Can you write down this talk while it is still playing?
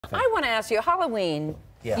I want to ask you, Halloween,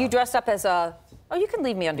 you dressed up as a... Oh, you can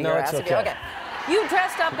leave me under your ass. Okay. You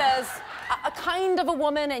dressed up as a kind of a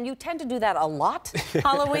woman, and you tend to do that a lot,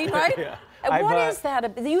 Halloween, right? Yeah. What is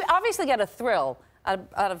that? You obviously get a thrill out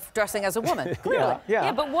of dressing as a woman, clearly.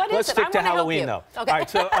 Yeah, but what is Let's it? stick to Halloween, though. Okay. All right,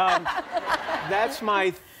 so that's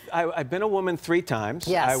my... I've been a woman 3 times.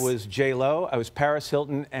 Yes. I was J-Lo, I was Paris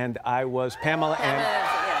Hilton, and I was Pamela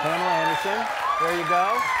Anderson. There you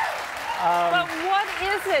go. But what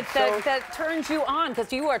is it that turns you on?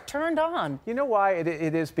 Because you are turned on. You know why?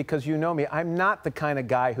 It is because you know me. I'm not the kind of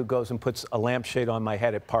guy who goes and puts a lampshade on my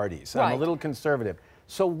head at parties. Right. I'm a little conservative.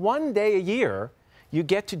 So one day a year, you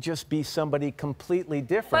get to just be somebody completely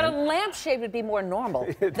different. But a lampshade would be more normal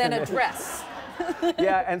than a dress.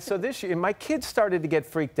 Yeah, and so this year, my kids started to get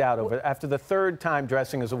freaked out over it. After the 3rd time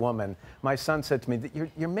dressing as a woman, my son said to me,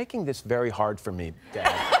 you're making this very hard for me,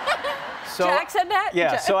 Dad. So, Jack said that?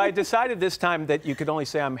 Yeah, so I decided this time that you could only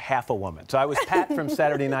say I'm half a woman. So I was Pat from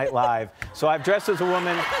Saturday Night Live. So I've dressed as a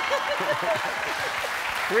woman 3.5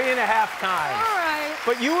 times. All right.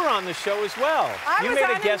 But you were on the show as well. You made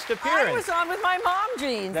a guest appearance. I was on with my mom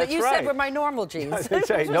jeans that you said were my normal jeans. That's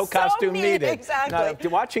right. No costume needed. Exactly. Now,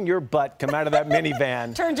 watching your butt come out of that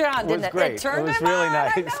minivan turned you on, didn't it? Great. It turned it was him really on.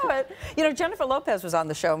 nice. I know it. You know, Jennifer Lopez was on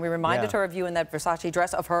the show, and we reminded her of you in that Versace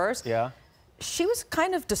dress of hers. Yeah. She was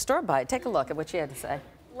kind of disturbed by it. Take a look at what she had to say.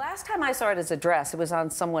 Last time I saw it as a dress, it was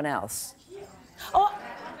on someone else. Oh,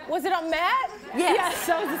 was it on Matt? Yes. Yes,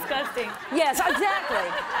 so disgusting. Yes,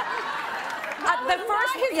 exactly. The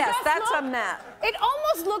first, yes, that's a Matt. It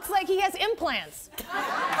almost looks like he has implants. Is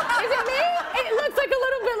it me? It looks like a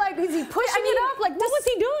little bit like, is he pushing it up? Like, what was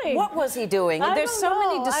he doing? What was he doing? There's so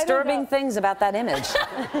many disturbing things about that image.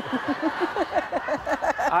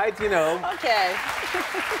 Okay.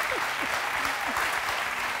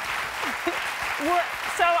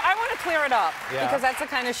 So I want to clear it up, because that's the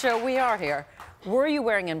kind of show we are here. Were you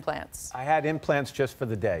wearing implants? I had implants just for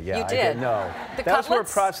the day, yeah. You did? I did, no. The Those were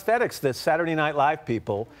cutlets? prosthetics. The Saturday Night Live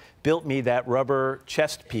people built me that rubber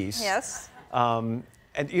chest piece. Yes. And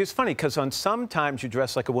it was funny, because on some times you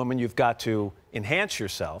dress like a woman, you've got to enhance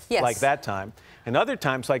yourself, like that time. And other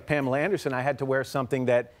times, like Pamela Anderson, I had to wear something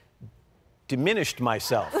that diminished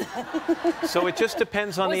myself. So it just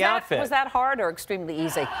depends on the outfit. Was that hard or extremely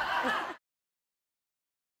easy?